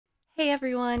Hey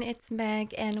everyone, it's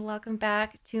Meg, and welcome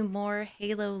back to more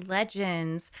Halo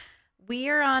Legends. We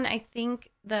are on, I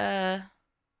think, the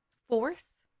fourth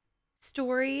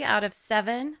story out of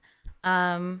seven,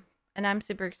 and I'm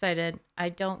super excited. I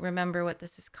don't remember what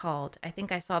this is called. I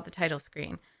think I saw the title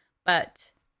screen,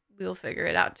 but we'll figure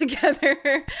it out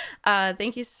together.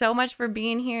 Thank you so much for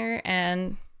being here,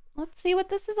 and let's see what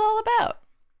this is all about.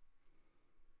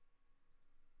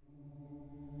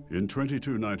 In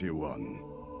 2291,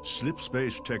 slip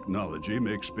space technology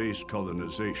makes space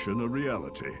colonization a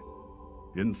reality.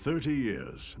 In 30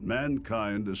 years,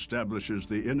 mankind establishes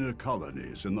the inner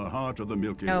colonies in the heart of the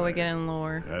Milky Way. Oh, we're getting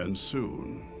lore. And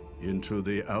soon, into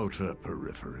the outer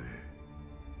periphery.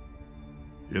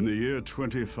 In the year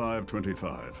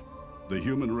 2525, the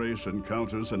human race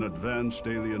encounters an advanced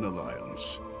alien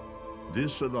alliance.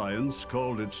 This alliance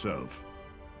called itself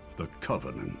the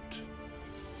Covenant.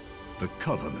 The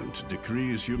Covenant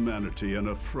decrees humanity an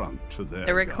affront to their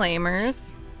The Reclaimers.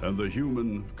 gods, and the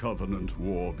human-Covenant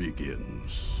war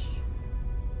begins.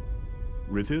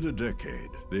 Within a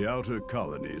decade, the outer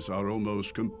colonies are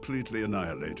almost completely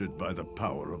annihilated by the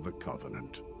power of the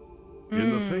Covenant.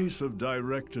 In the face of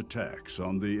direct attacks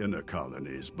on the inner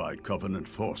colonies by Covenant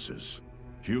forces,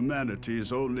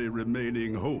 humanity's only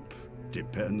remaining hope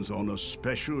depends on a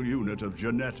special unit of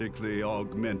genetically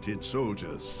augmented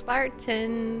soldiers.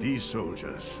 Spartans. These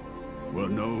soldiers were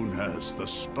known as the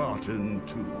Spartan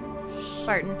Twos.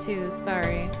 Spartan 2,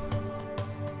 sorry.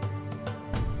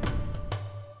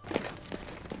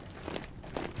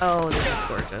 Oh, this is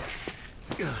gorgeous.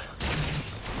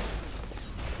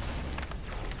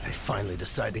 They finally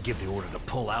decide to give the order to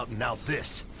pull out, and now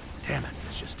this. Damn it,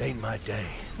 this just ain't my day.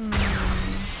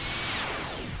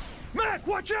 Mac,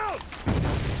 watch out!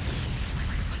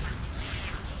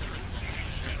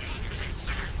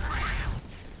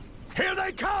 Here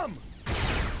they come!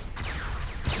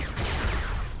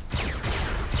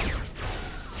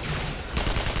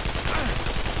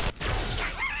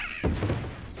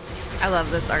 I love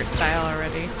this art style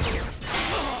already.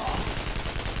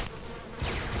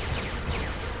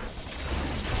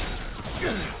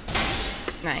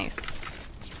 Nice.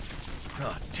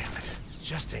 Oh, damn it. It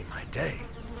just ain't my day.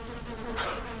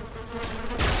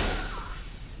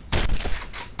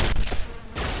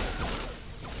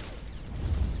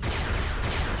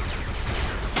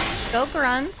 Go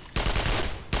grunts.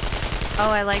 Oh,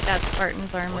 I like that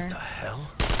Spartan's armor. What the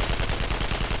hell?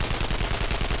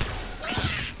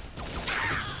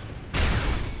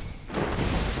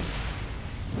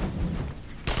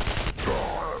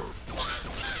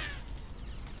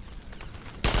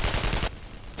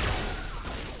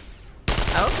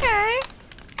 Okay.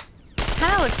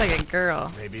 Kinda looks like a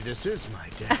girl. Maybe this is my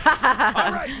day.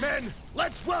 All right, men,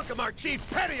 let's welcome our chief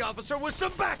petty officer with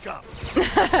some backup.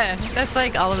 That's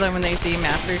like all of them when they see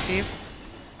Master Chief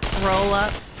roll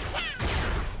up.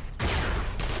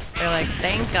 They're like,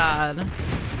 thank God.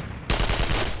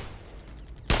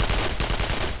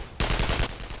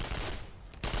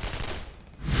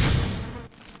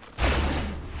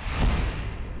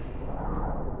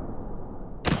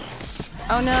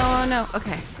 Oh no, oh no.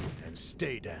 Okay. And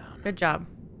stay down. Good job.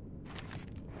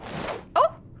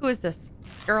 Oh, who is this?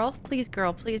 Girl? Please,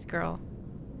 girl. Please, girl.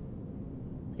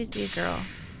 Please be a girl.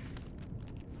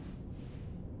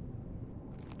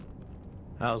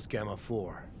 How's Gamma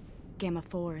 4? Gamma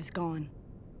 4 is gone,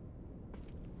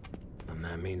 And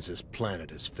that means this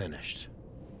planet is finished.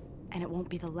 and it won't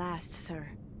be the last, sir.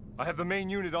 I have the main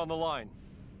unit on the line.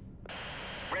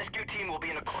 Rescue team will be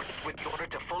in accordance with the order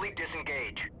to fully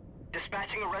disengage.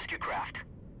 Dispatching a rescue craft.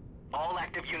 All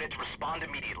active units respond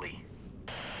immediately.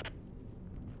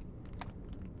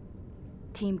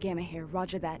 Team Gamma here,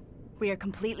 roger that. We are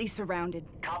completely surrounded.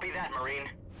 Copy that, Marine.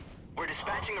 We're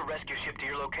dispatching a rescue ship to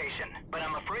your location, but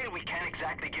I'm afraid we can't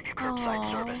exactly give you curbside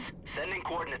Aww. service. Sending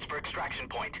coordinates for extraction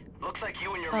point. Looks like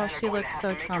you and your Oh, men she are going to looks have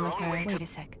so to make your own way traumatized. to... Wait a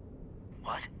sec.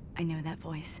 What? I know that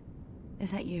voice.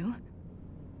 Is that you?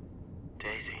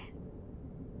 Daisy.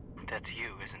 That's you,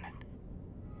 isn't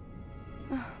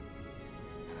it?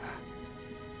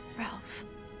 Ralph.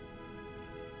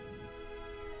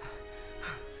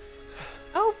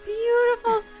 Oh,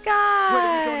 beautiful sky. Where do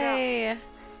we go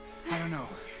now? I don't know.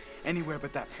 Anywhere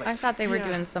but that place. I thought they were Yeah.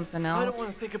 doing something I don't else. want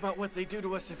to think about what they do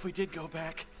to us if we did go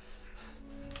back.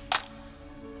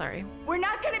 Sorry. We're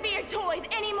not gonna be your toys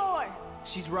anymore!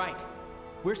 She's right.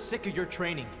 We're sick of your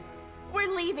training.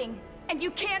 We're leaving, and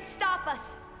you can't stop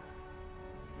us!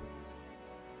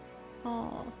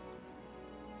 Oh.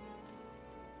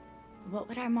 What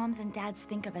would our moms and dads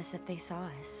think of us if they saw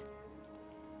us?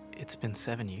 It's been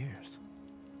 7 years.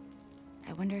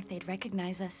 I wonder if they'd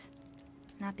recognize us.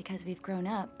 Not because we've grown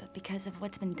up, but because of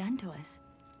what's been done to us.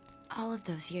 All of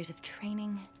those years of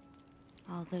training,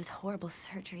 all of those horrible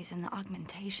surgeries and the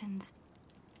augmentations.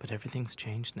 But everything's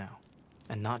changed now.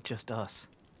 And not just us.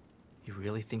 You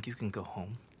really think you can go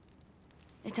home?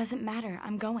 It doesn't matter.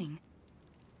 I'm going.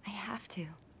 I have to.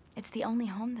 It's the only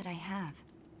home that I have.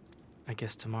 I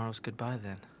guess tomorrow's goodbye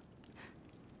then.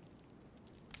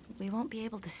 We won't be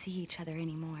able to see each other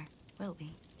anymore, will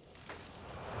we?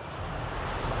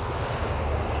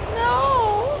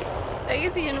 No!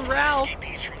 Daisy and Ralph.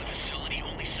 Escapees from the facility,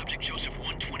 only subject Joseph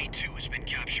 122 has been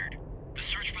captured. The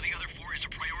search for the other four is a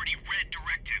priority red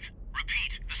directive.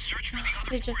 Repeat, the search for the other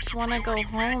They four is just a want to go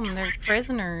priority red home. They're directive.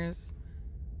 prisoners.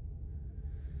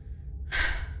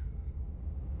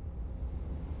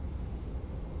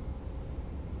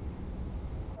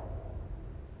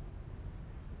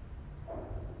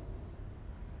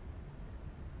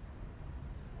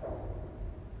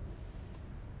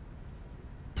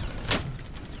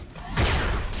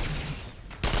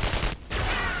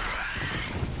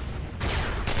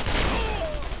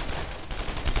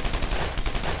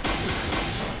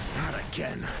 Not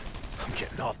again. I'm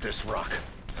getting off this rock.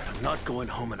 And I'm not going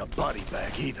home in a body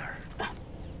bag either.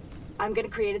 I'm gonna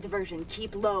create a diversion.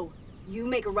 Keep low. You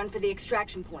make a run for the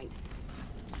extraction point.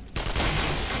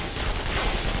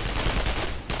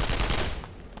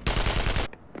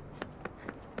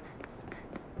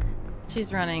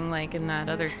 She's running like in that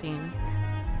other scene.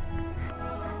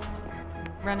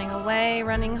 Running away,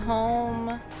 running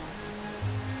home.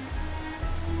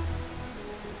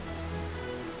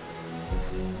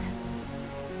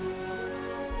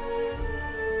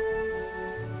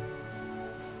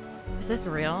 Is this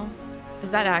real?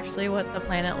 Is that actually what the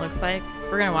planet looks like?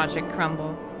 We're gonna watch it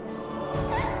crumble.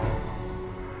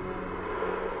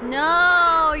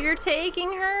 No, you're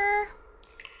taking her?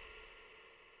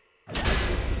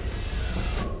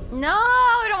 No,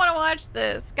 I don't want to watch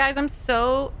this. Guys, I'm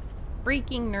so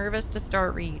freaking nervous to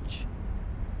start Reach.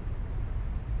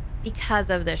 Because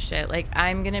of this shit. Like,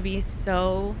 I'm gonna be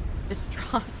so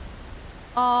distraught.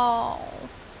 Oh.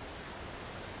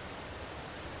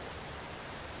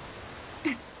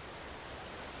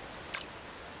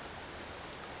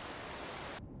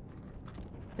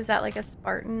 Is that like a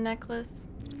Spartan necklace?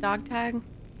 Dog tag?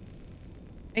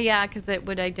 Yeah, because it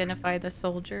would identify the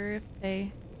soldier if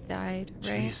they died,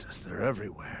 right? Jesus, they're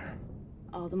everywhere.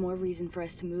 All the more reason for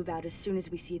us to move out as soon as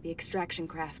we see the extraction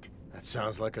craft. That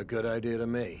sounds like a good idea to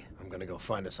me. I'm gonna go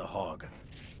find us a hog.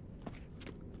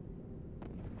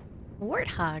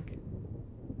 Warthog.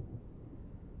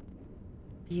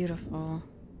 Beautiful.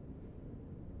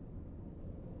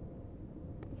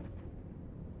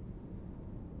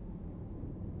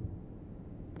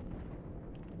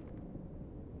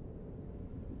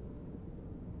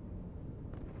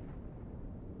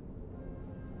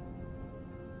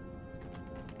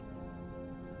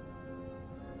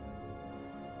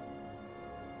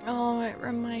 Oh, it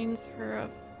reminds her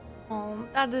of home.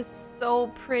 That is so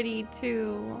pretty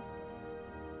too.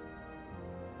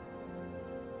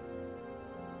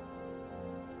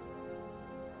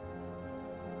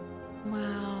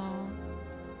 Wow.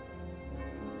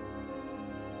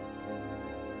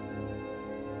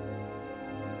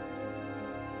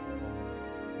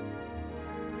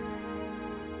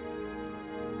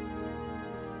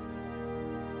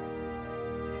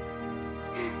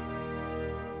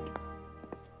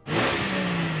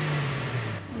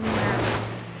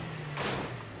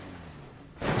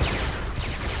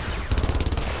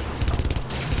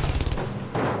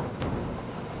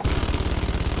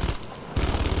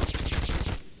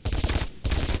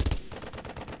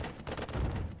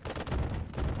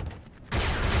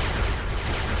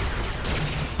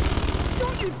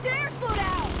 Don't you dare slow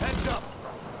down! Heads up!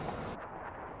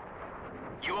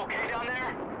 You okay down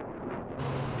there?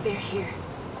 They're here.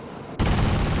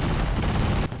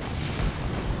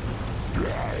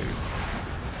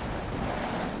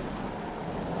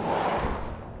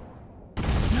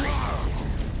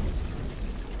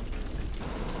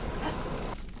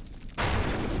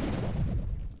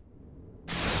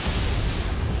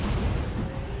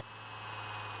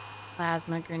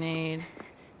 Plasma grenade.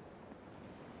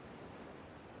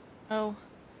 Oh.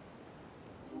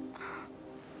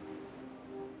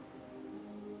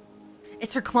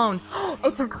 It's her clone.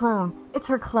 It's her clone. It's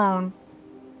her clone.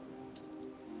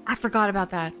 I forgot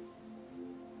about that.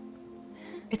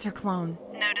 It's her clone.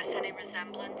 Notice any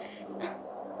resemblance?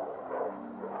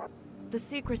 The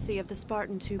secrecy of the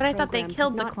Spartan 2 But I thought they program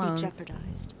killed could the not clones. be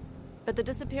jeopardized. But the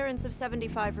disappearance of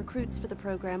 75 recruits for the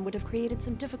program would have created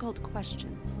some difficult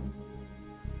questions.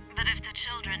 But if the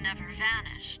children never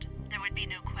vanished, there would be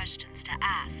no questions to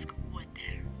ask, would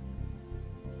there?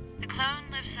 The clone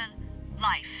lives a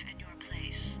life in your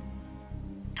place.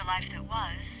 The life that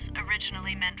was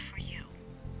originally meant for you.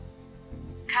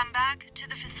 Come back to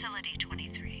the facility,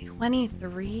 23.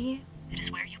 23? It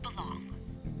is where you belong.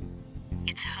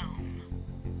 It's home.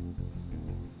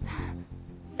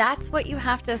 That's what you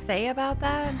have to say about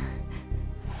that?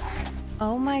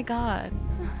 Oh my god.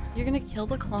 You're gonna kill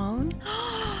the clone?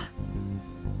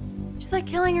 She's like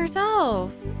killing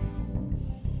herself.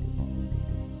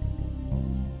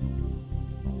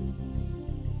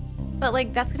 But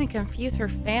like that's gonna confuse her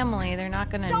family. They're not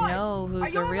gonna know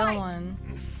who's the real one.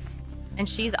 And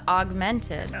she's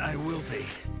augmented. I will be.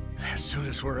 As soon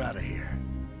as we're out of here.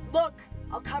 Look,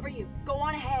 I'll cover you. Go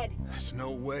on ahead. There's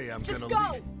no way I'm Just gonna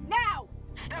go! leave. Now!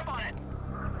 Step on it!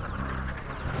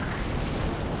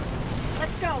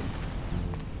 Let's go!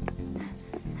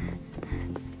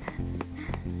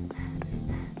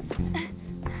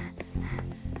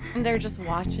 And they're just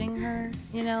watching her,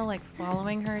 you know, like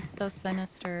following her. It's so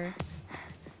sinister.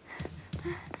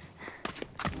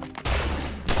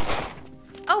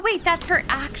 Oh wait, that's her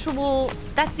actual,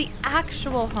 that's the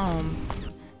actual home.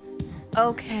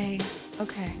 Okay,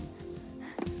 okay.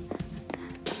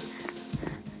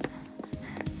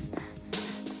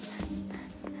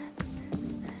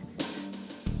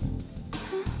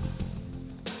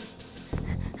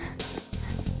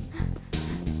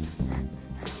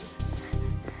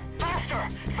 Faster!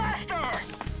 Faster!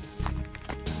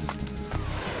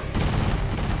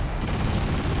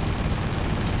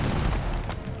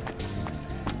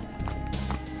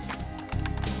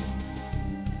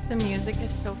 The music is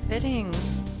so fitting.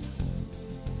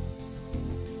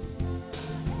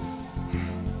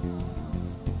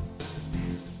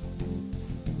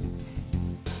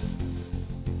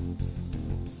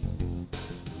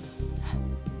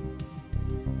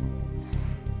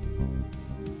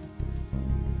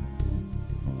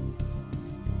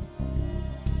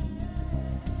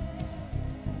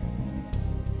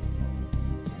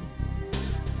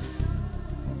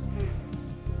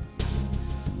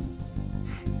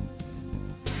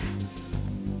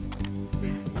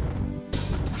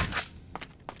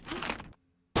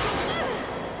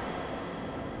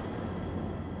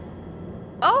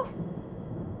 Oh!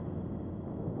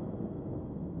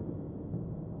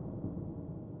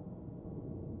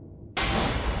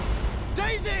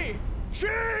 Daisy!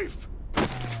 Chief!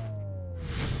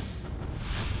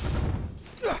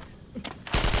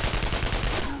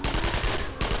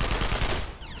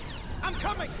 I'm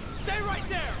coming! Stay right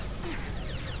there!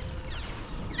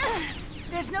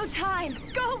 There's no time!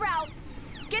 Go, Ralph!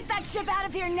 Get that ship out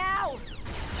of here now!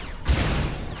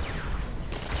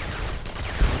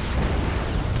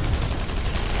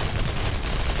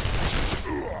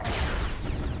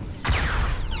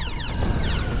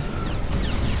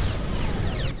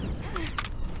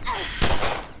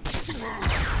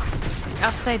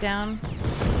 Upside down.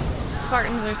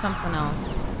 Spartans or something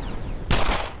else.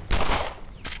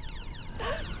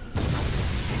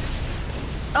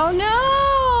 Oh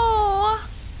no!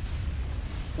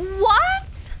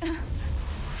 What?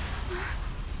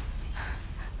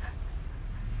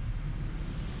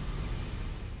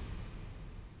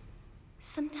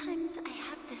 Sometimes I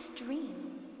have this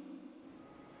dream.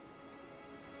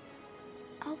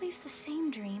 Always the same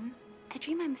dream. I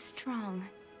dream I'm strong.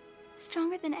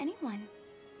 Stronger than anyone.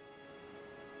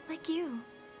 Like you.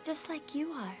 Just like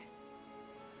you are.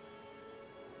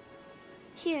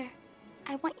 Here,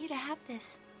 I want you to have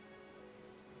this.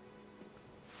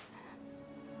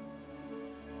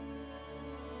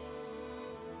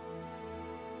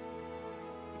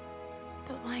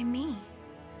 But why me?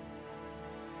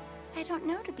 I don't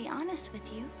know, to be honest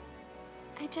with you.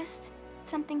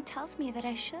 Something tells me that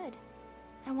I should.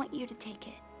 I want you to take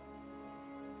it.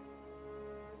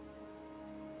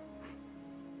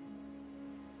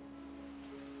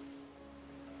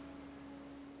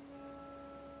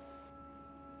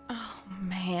 Oh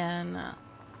man.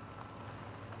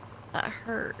 That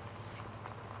hurts.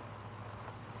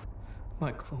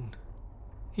 My clone.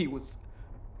 He was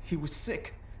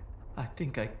sick. I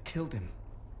think I killed him.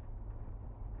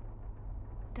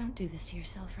 Don't do this to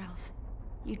yourself, Ralph.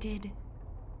 You did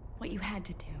what you had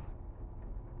to do.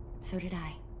 So did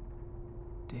I.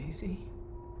 Daisy?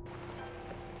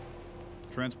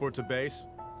 Transport to base.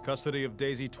 Custody of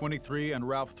Daisy 23 and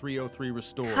Ralph 303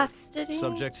 restored. Custody?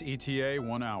 Subjects ETA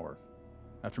 1 hour.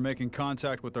 After making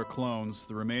contact with their clones,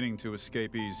 the remaining 2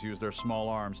 escapees used their small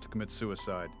arms to commit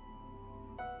suicide.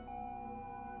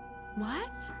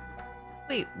 What?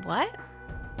 Wait, what?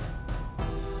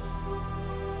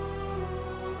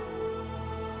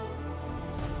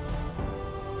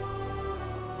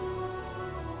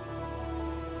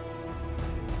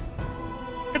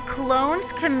 The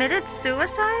clones committed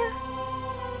suicide?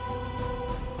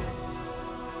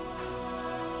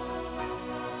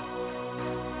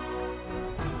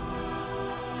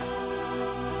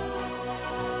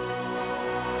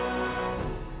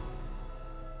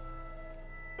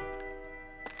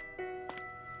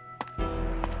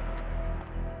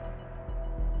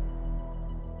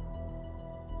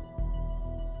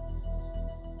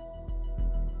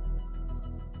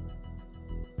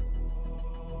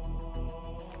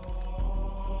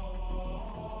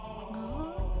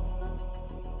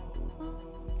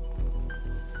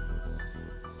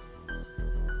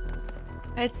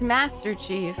 It's Master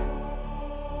Chief.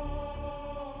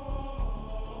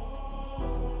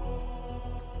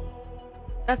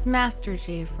 That's Master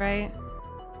Chief, right?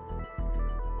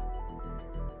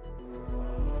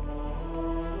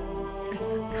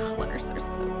 The colors are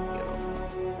so beautiful.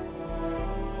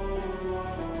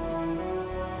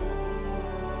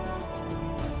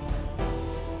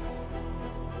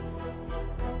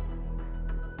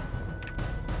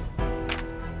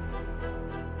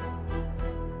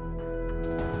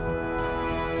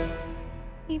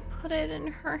 He put it in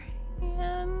her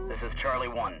hand. This is Charlie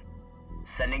 1.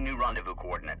 Sending new rendezvous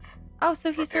coordinates. Oh,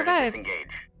 so he Prepare to survived.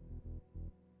 disengage.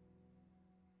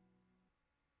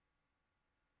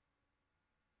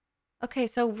 Okay,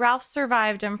 so Ralph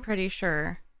survived, I'm pretty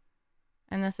sure.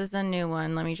 And this is a new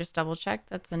one. Let me just double check.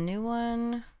 That's a new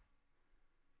one.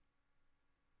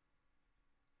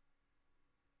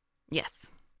 Yes.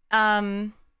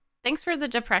 Thanks for the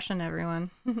depression,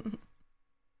 everyone.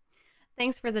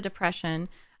 Thanks for the depression.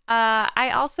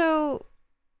 I also,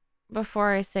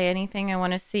 before I say anything, I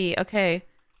want to see. Okay,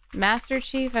 Master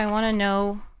Chief, I want to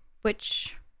know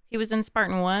which he was in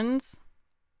Spartan 1s.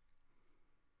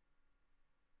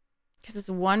 Because it's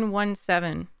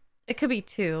 117. It could be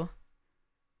 2.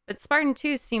 But Spartan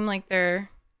 2 seem like they're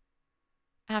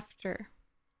after.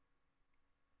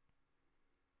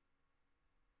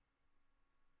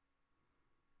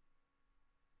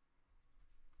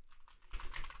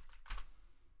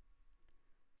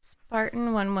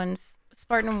 Spartan 1s.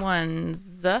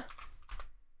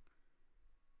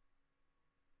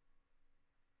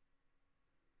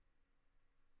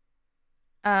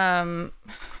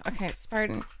 Okay,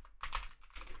 Spartan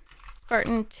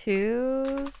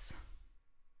 2s.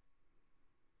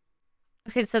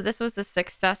 Okay, so this was a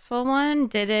successful one.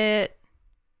 Did it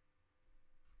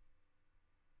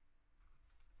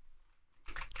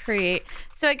create?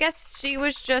 So I guess she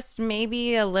was just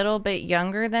maybe a little bit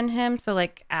younger than him. So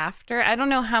like after, I don't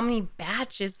know how many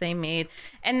batches they made.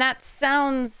 And that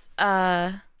sounds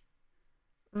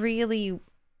really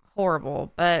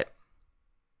horrible, but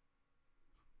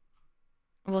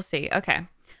we'll see. Okay.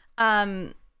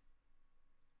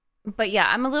 But yeah,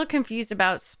 I'm a little confused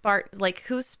about like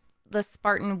who's the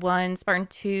Spartan 1, Spartan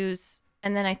 2s,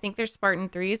 and then I think there's Spartan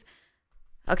 3s.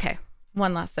 Okay,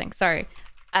 one last thing. Sorry.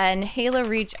 And Halo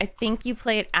Reach, I think you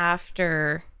play it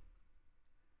after.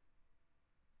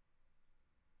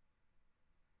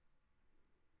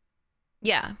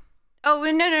 Yeah. Oh,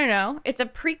 no. It's a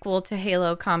prequel to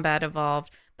Halo Combat Evolved,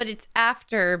 but it's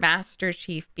after Master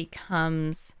Chief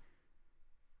becomes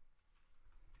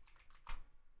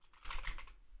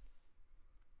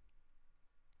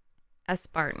a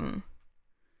Spartan.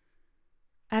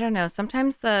 I don't know.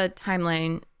 Sometimes the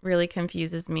timeline really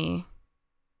confuses me.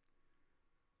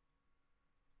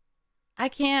 I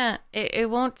can't.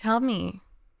 It won't tell me.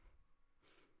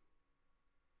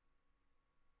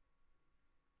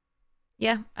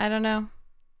 Yeah, I don't know.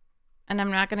 And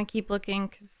I'm not going to keep looking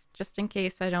cuz just in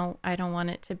case I don't want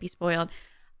it to be spoiled.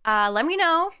 Let me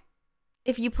know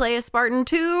if you play a Spartan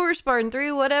 2 or Spartan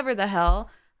 3, whatever the hell.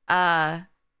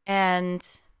 And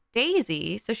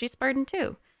Daisy, so she's Spartan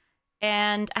 2.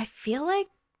 And I feel like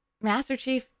Master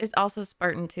Chief is also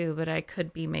Spartan 2, but I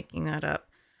could be making that up.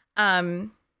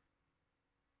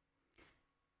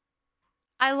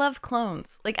 I love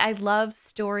clones. Like, I love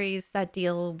stories that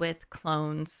deal with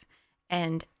clones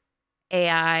and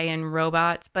AI and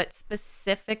robots, but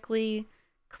specifically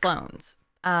clones.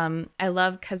 I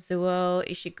love Kazuo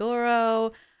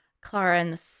Ishiguro, Clara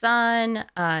and the Sun,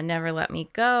 Never Let Me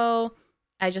Go.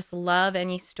 I just love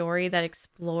any story that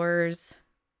explores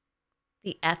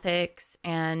the ethics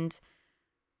and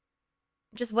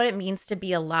just what it means to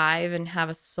be alive and have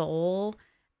a soul.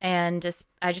 And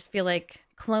I just feel like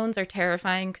clones are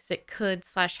terrifying because it could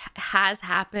 / has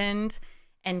happened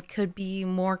and could be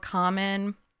more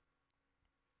common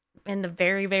in the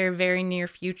very, very, very near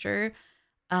future.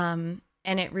 And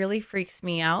it really freaks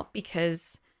me out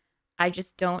because I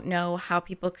just don't know how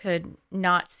people could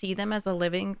not see them as a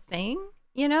living thing,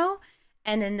 you know?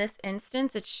 And in this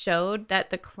instance, it showed that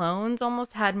the clones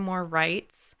almost had more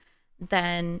rights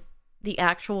than the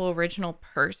actual original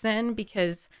person,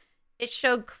 because it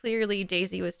showed clearly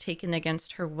Daisy was taken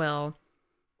against her will.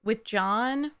 With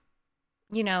John,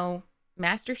 you know,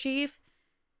 Master Chief,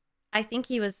 I think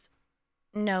he was,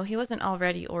 no, he wasn't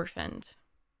already orphaned,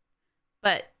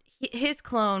 but his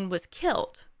clone was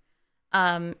killed.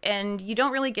 And you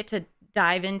don't really get to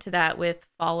dive into that with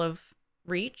Fall of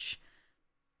Reach.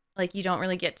 Like, you don't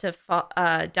really get to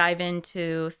dive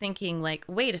into thinking, like,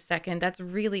 wait a second, that's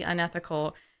really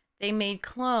unethical. They made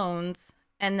clones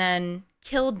and then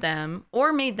killed them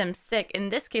or made them sick. In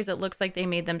this case, it looks like they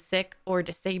made them sick or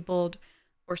disabled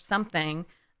or something,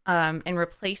 and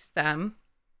replaced them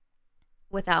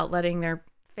without letting their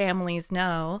families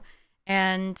know.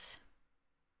 And,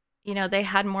 you know, they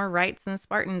had more rights than the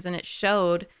Spartans, and it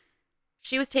showed.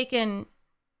 She was taken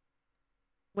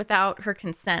without her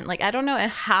consent. Like, I don't know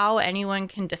how anyone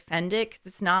can defend it, because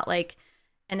it's not like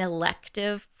an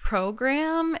elective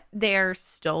program. They're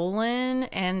stolen,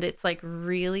 and it's like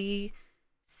really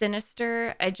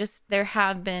sinister. There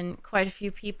have been quite a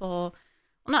few people,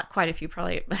 well, not quite a few,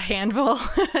 probably a handful,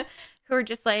 who are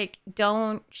just like,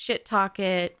 don't shit talk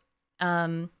it.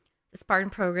 The Spartan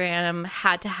program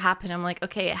had to happen. I'm like,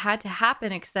 okay, it had to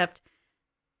happen, except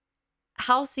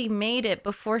Halsey made it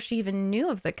before she even knew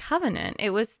of the Covenant. It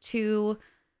was to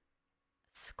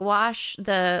squash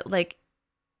the, like,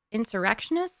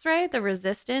 insurrectionists, right? The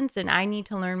resistance. And I need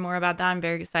to learn more about that. I'm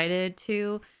very excited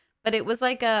to. But it was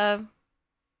like a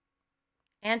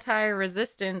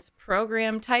anti-resistance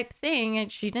program type thing,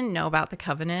 and she didn't know about the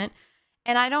Covenant.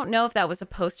 And I don't know if that was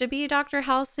supposed to be Dr.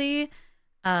 Halsey,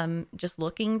 just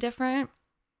looking different,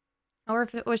 or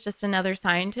if it was just another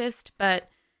scientist, but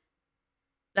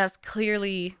that's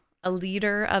clearly a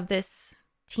leader of this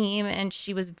team, and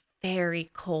she was very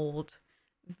cold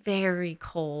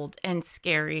and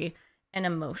scary and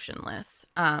emotionless.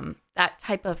 That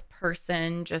type of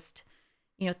person, just,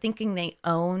 you know, thinking they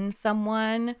own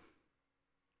someone.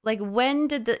 Like, when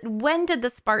did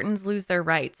the Spartans lose their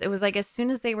rights? It was like as soon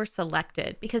as they were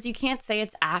selected, because you can't say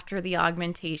it's after the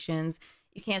augmentations.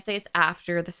 You can't say it's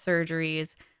after the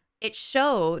surgeries. It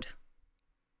showed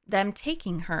them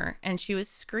taking her, and she was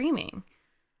screaming.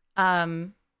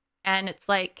 And it's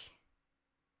like,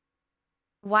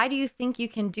 why do you think you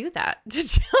can do that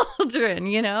to children,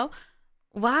 you know?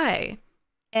 Why?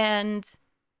 And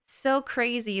so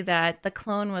crazy that the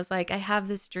clone was like, I have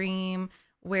this dream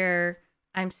where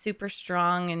I'm super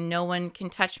strong and no one can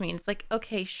touch me. And it's like,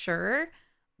 okay, sure,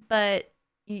 but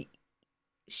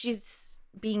she's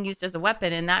being used as a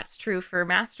weapon, and that's true for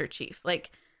Master Chief.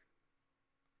 Like,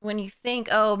 when you think,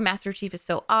 oh, Master Chief is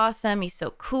so awesome, he's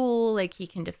so cool, like he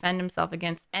can defend himself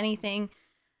against anything,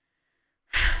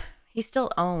 he's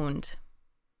still owned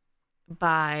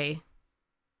by,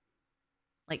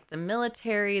 like, the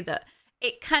military.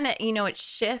 It kind of, you know, it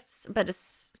shifts, but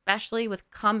especially with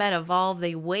Combat Evolve,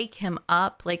 they wake him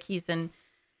up like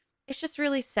it's just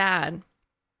really sad.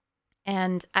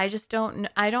 And I don't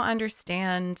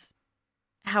understand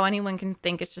how anyone can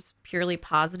think it's just purely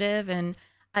positive. And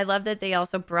I love that they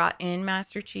also brought in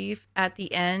Master Chief at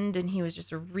the end, and he was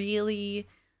just really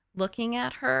looking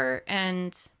at her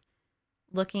and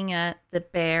looking at the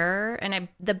bear. And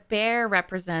the bear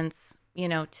represents, you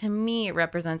know, to me, it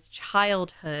represents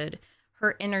childhood,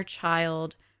 her inner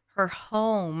child, her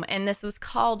home. And this was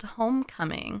called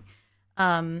Homecoming.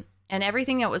 And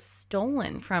everything that was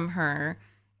stolen from her.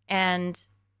 And,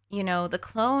 you know, the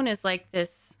clone is like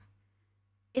this,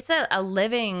 it's a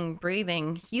living,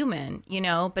 breathing human, you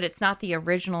know, but it's not the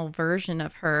original version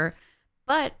of her.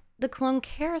 But the clone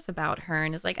cares about her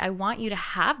and is like, I want you to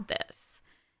have this.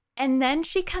 And then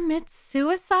she commits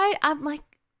suicide. I'm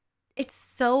like, it's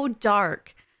so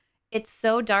dark. It's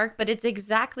so dark, but it's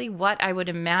exactly what I would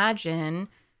imagine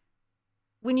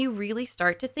when you really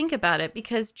start to think about it,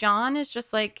 because John is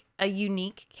just like a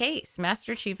unique case.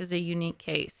 Master Chief is a unique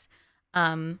case.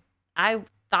 I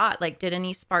thought, like, did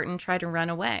any Spartan try to run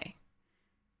away?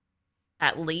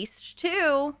 At least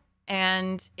two,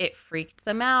 and it freaked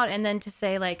them out. And then to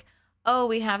say, like, oh,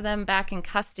 we have them back in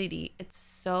custody, it's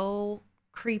so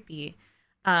creepy.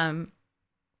 I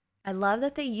love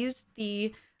that they used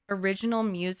the original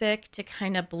music to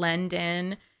kind of blend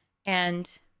in and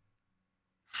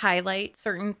highlight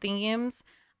certain themes.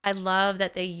 I love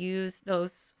that they use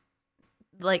those,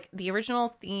 like, the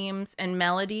original themes and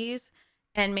melodies,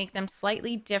 and make them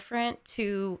slightly different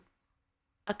to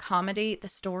accommodate the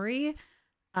story.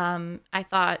 I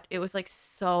thought it was, like,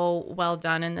 so well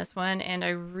done in this one, and I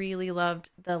really loved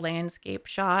the landscape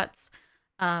shots.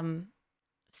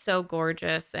 So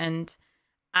gorgeous. And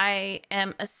I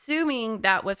am assuming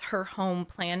that was her home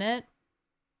planet.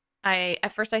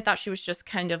 At first I thought she was just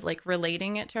kind of like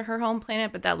relating it to her home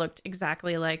planet, but that looked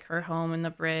exactly like her home in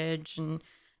the bridge, and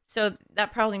so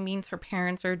that probably means her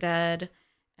parents are dead.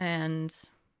 And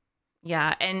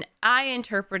yeah, and I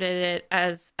interpreted it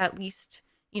as at least,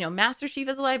 Master Chief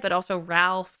is alive, but also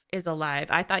Ralph is alive.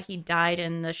 I thought he died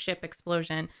in the ship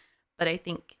explosion, but I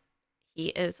think he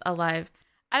is alive.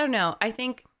 I don't know. I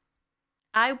think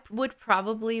I would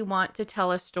probably want to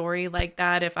tell a story like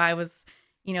that if I was,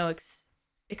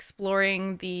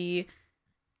 exploring the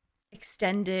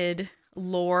extended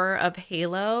lore of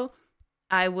Halo.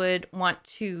 I would want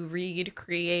to read,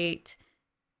 create,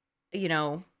 you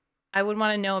know, I would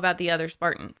want to know about the other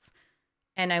Spartans.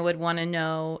 And I would want to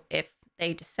know if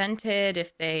they dissented,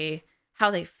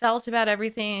 how they felt about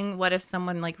everything. What if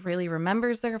someone like really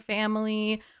remembers their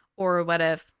family? Or what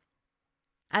if,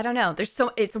 I don't know.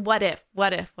 It's what if.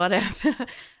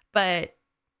 But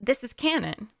this is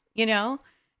canon,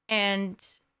 And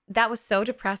that was so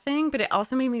depressing, but it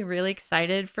also made me really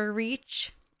excited for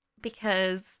Reach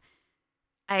because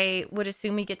I would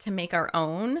assume we get to make our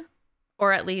own,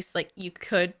 or at least like you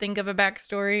could think of a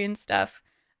backstory and stuff.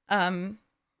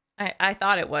 I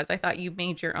thought it was. I thought you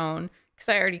made your own because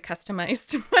I already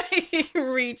customized my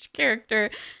Reach character.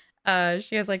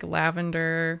 She has like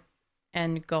lavender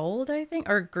and gold, I think,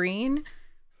 or green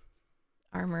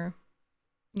armor.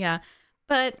 Yeah,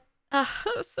 but it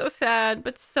was so sad,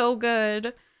 but so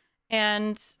good.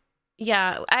 And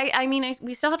yeah, I mean,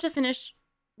 we still have to finish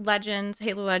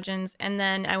Halo Legends, and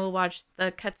then I will watch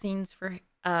the cutscenes for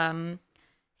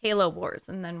Halo Wars,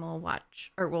 and then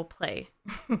we'll play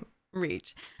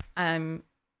Reach. I'm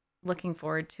looking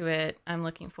forward to it. I'm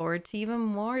looking forward to even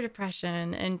more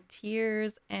depression and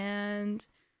tears and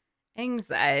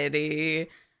anxiety.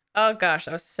 Oh gosh,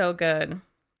 that was so good.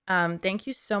 Thank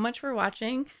you so much for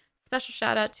watching. Special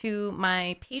shout out to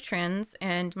my patrons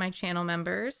and my channel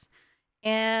members.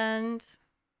 And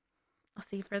I'll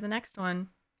see you for the next one.